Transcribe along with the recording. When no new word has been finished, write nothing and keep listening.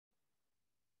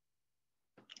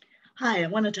Hi, I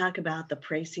want to talk about the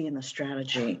Precis and the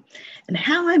strategy and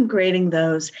how I'm grading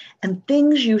those and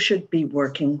things you should be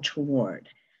working toward.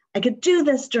 I could do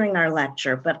this during our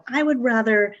lecture, but I would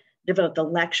rather devote the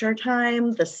lecture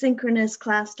time, the synchronous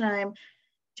class time,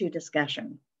 to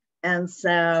discussion. And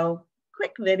so,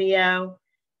 quick video,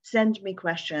 send me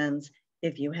questions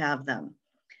if you have them.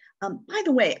 By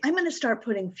the way, I'm going to start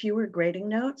putting fewer grading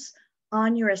notes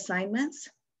on your assignments,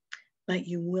 but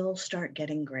you will start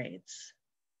getting grades.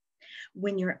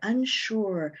 When you're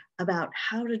unsure about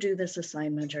how to do this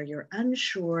assignment or you're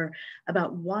unsure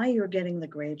about why you're getting the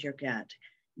grade you're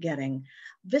getting,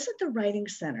 visit the Writing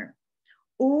Center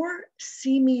or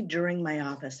see me during my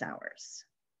office hours.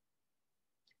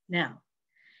 Now,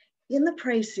 in the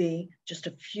Precis, just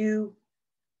a few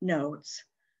notes.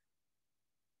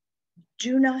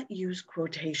 Do not use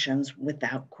quotations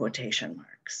without quotation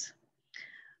marks.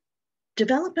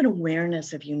 Develop an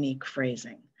awareness of unique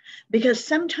phrasing, because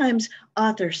sometimes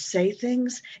authors say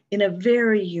things in a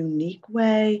very unique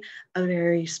way, a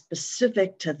very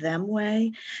specific to them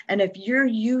way. And if you're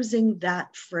using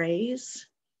that phrase,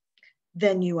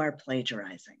 then you are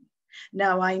plagiarizing.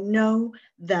 Now, I know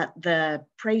that the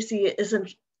Precis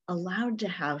isn't allowed to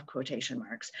have quotation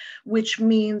marks, which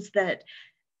means that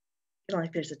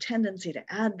like there's a tendency to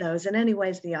add those. And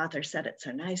anyways, the author said it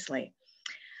so nicely.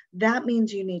 That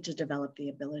means you need to develop the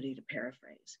ability to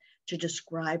paraphrase, to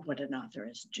describe what an author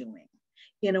is doing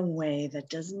in a way that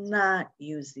does not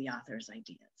use the author's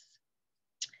ideas.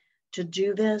 To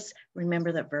do this,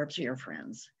 remember that verbs are your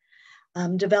friends.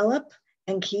 Develop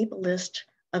and keep a list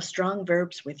of strong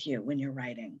verbs with you when you're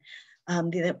writing.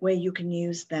 That way you can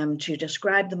use them to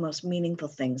describe the most meaningful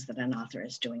things that an author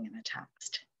is doing in a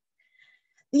text.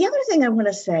 The other thing I want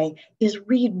to say is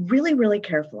read really, really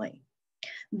carefully.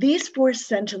 These 4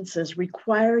 sentences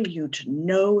require you to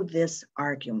know this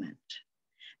argument.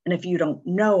 And if you don't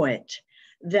know it,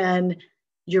 then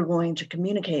you're going to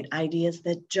communicate ideas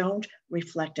that don't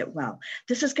reflect it well.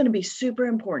 This is going to be super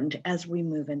important as we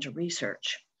move into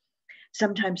research.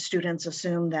 Sometimes students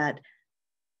assume that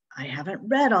I haven't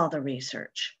read all the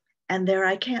research, and there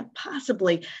I can't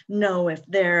possibly know if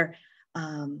they're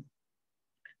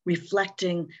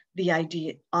reflecting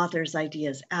the author's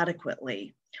ideas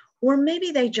adequately, or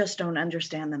maybe they just don't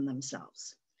understand them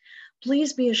themselves.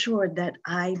 Please be assured that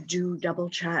I do double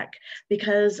check,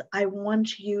 because I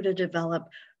want you to develop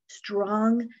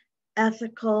strong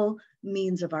ethical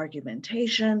means of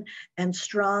argumentation and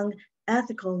strong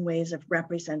ethical ways of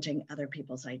representing other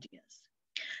people's ideas.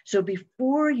 So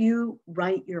before you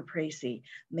write your Precis,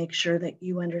 make sure that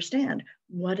you understand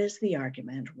what is the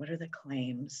argument, what are the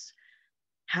claims,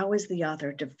 how is the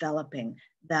author developing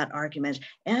that argument,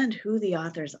 and who the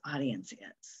author's audience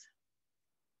is.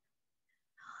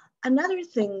 Another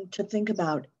thing to think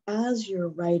about as you're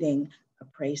writing a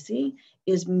Precis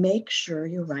is make sure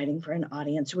you're writing for an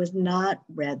audience who has not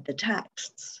read the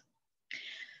texts.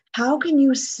 How can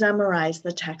you summarize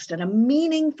the text in a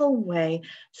meaningful way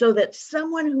so that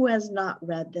someone who has not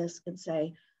read this can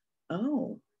say,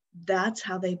 oh, that's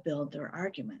how they build their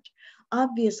argument?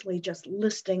 Obviously, just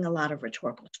listing a lot of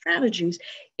rhetorical strategies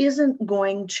isn't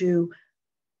going to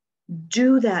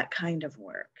do that kind of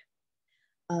work.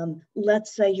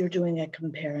 Let's say you're doing a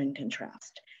compare and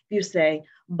contrast. If you say,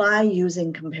 by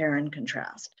using compare and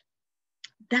contrast,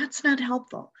 that's not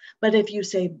helpful. But if you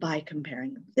say, by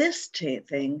comparing this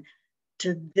thing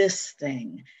to this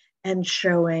thing and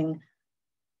showing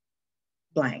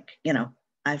blank,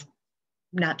 I'm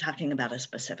not talking about a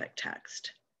specific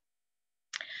text.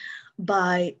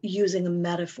 By using a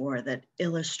metaphor that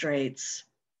illustrates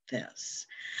this.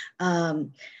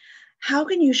 How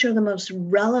can you show the most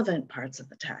relevant parts of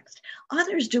the text?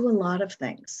 Authors do a lot of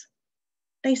things.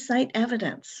 They cite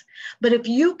evidence. But if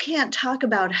you can't talk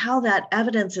about how that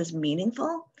evidence is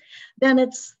meaningful, then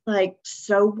it's like,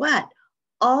 so what?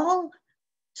 All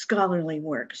scholarly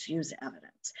works use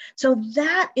evidence. So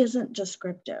that isn't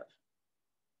descriptive.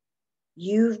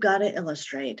 You've got to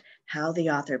illustrate how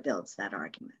the author builds that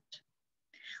argument.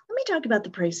 Let me talk about the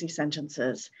Precis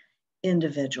sentences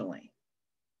individually.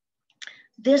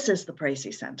 This is the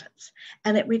Precis sentence,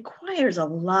 and it requires a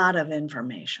lot of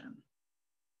information.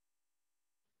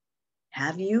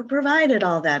 Have you provided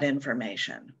all that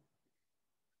information?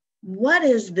 What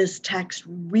is this text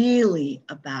really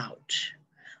about?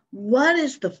 What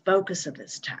is the focus of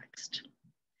this text?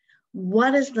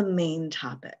 What is the main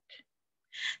topic?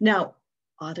 Now,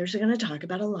 authors are going to talk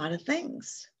about a lot of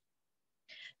things.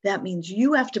 That means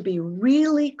you have to be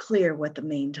really clear what the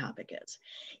main topic is.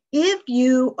 If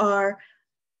you are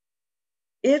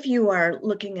If you are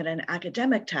looking at an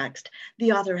academic text,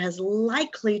 the author has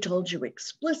likely told you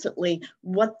explicitly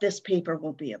what this paper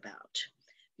will be about.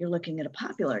 If you're looking at a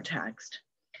popular text,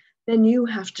 then you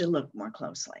have to look more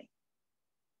closely.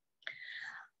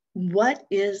 What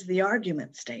is the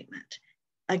argument statement?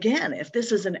 Again, if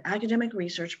this is an academic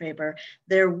research paper,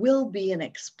 there will be an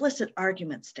explicit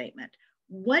argument statement.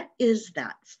 What is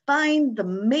that? Find the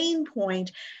main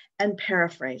point and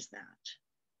paraphrase that.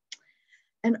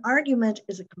 An argument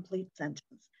is a complete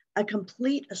sentence, a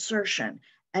complete assertion,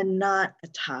 and not a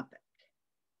topic.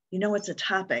 You know it's a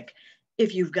topic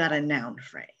if you've got a noun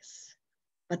phrase.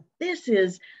 But this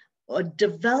is a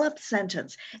developed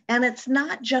sentence, and it's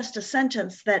not just a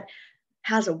sentence that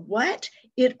has a what,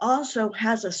 it also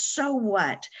has a so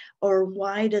what, or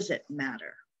why does it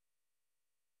matter?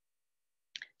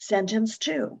 Sentence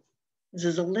 2. This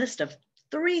is a list of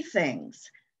 3 things,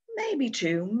 maybe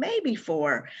 2, maybe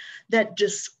 4, that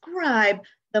describe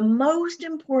the most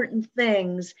important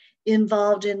things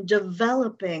involved in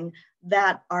developing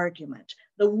that argument,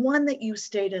 the one that you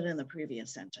stated in the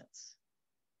previous sentence.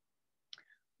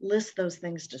 List those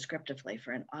things descriptively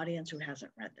for an audience who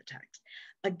hasn't read the text.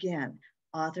 Again,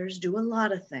 authors do a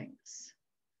lot of things,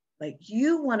 but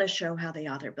you want to show how the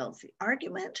author builds the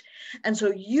argument. And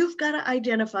so you've got to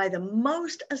identify the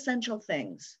most essential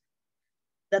things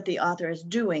that the author is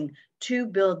doing to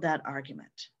build that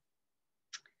argument.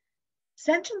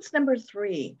 Sentence number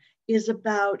 3 is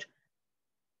about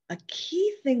a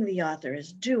key thing the author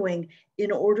is doing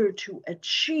in order to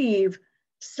achieve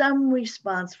some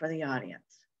response for the audience.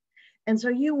 And so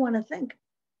you want to think,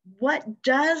 what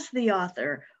does the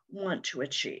author want to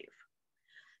achieve?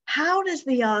 How does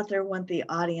the author want the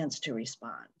audience to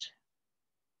respond?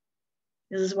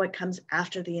 This is what comes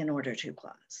after the in order to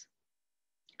clause.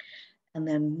 And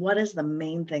then what is the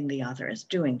main thing the author is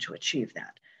doing to achieve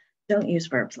that? Don't use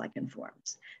verbs like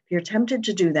informs. If you're tempted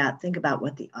to do that, think about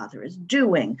what the author is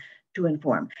doing to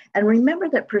inform. And remember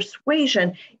that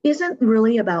persuasion isn't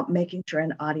really about making sure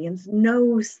an audience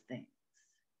knows things.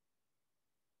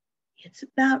 It's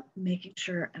about making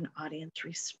sure an audience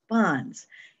responds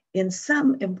in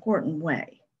some important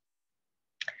way.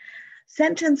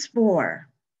 Sentence 4,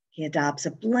 he adopts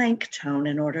a blank tone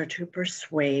in order to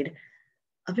persuade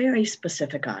a very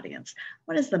specific audience.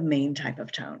 What is the main type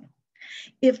of tone?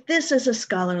 If this is a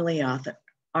scholarly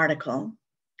article,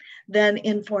 then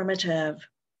informative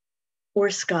or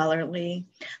scholarly,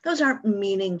 those aren't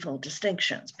meaningful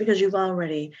distinctions because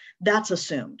that's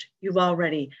assumed. You've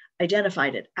already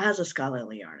identified it as a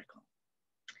scholarly article.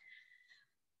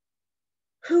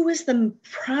 Who is the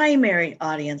primary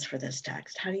audience for this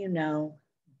text? How do you know?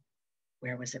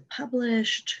 Where was it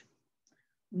published?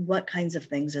 What kinds of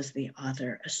things is the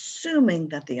author assuming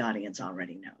that the audience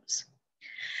already knows?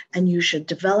 And you should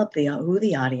develop who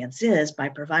the audience is by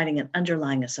providing an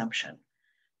underlying assumption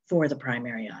for the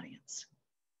primary audience.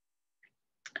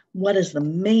 What is the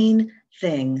main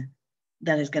thing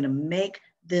that is going to make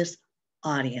this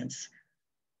audience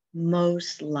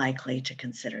most likely to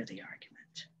consider the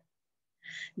argument?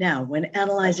 Now, when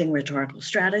analyzing rhetorical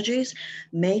strategies,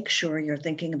 make sure you're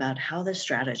thinking about how the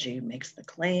strategy makes the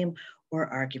claim or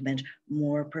argument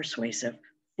more persuasive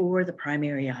for the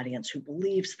primary audience who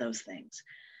believes those things.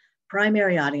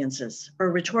 Primary audiences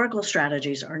or rhetorical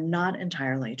strategies are not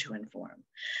entirely to inform.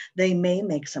 They may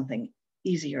make something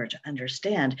easier to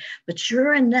understand, but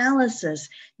your analysis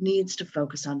needs to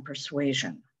focus on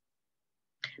persuasion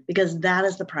because that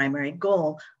is the primary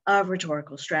goal of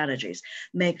rhetorical strategies.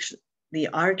 Make the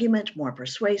argument more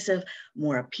persuasive,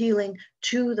 more appealing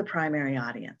to the primary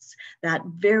audience, that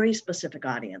very specific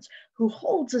audience who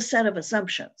holds a set of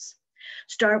assumptions.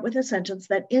 Start with a sentence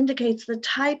that indicates the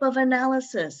type of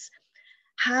analysis,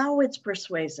 how it's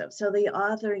persuasive. So the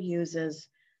author uses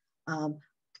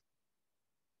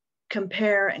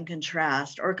compare and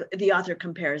contrast, or the author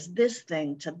compares this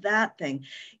thing to that thing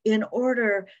in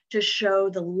order to show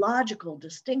the logical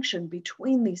distinction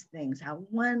between these things, how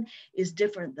one is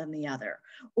different than the other.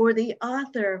 Or the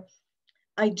author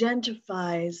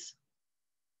identifies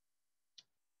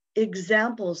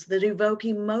examples that evoke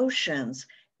emotions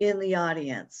in the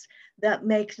audience that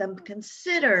make them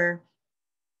consider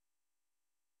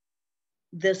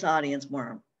this audience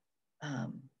more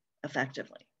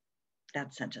effectively.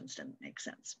 That sentence didn't make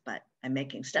sense, but I'm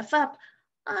making stuff up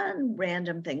on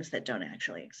random things that don't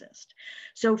actually exist.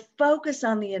 So focus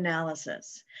on the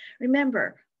analysis.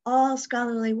 Remember, all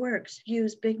scholarly works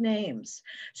use big names.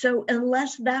 So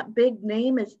unless that big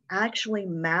name actually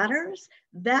matters,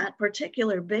 that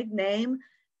particular big name,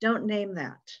 don't name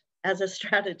that as a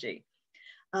strategy.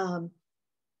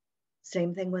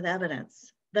 Same thing with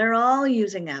evidence. They're all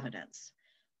using evidence.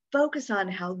 focus on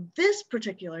how this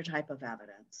particular type of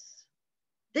evidence,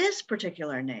 this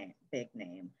particular big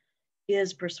name,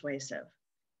 is persuasive.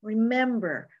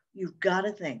 Remember, you've got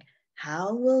to think,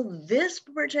 how will this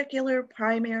particular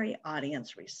primary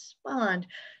audience respond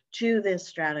to this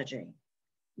strategy?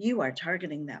 You are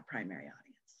targeting that primary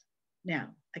audience. Now,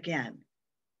 again,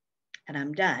 and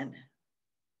I'm done.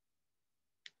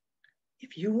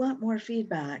 If you want more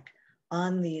feedback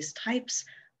on these types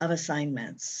of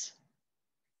assignments,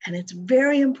 and it's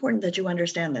very important that you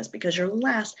understand this because your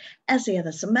last essay of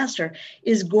the semester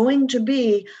is going to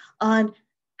be on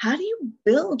how do you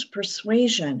build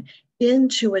persuasion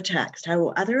into a text? How do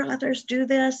other authors do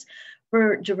this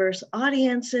for diverse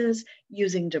audiences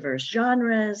using diverse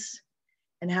genres?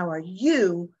 And how are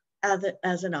you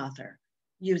as an author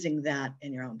using that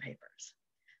in your own papers?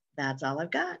 That's all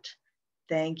I've got.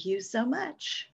 Thank you so much.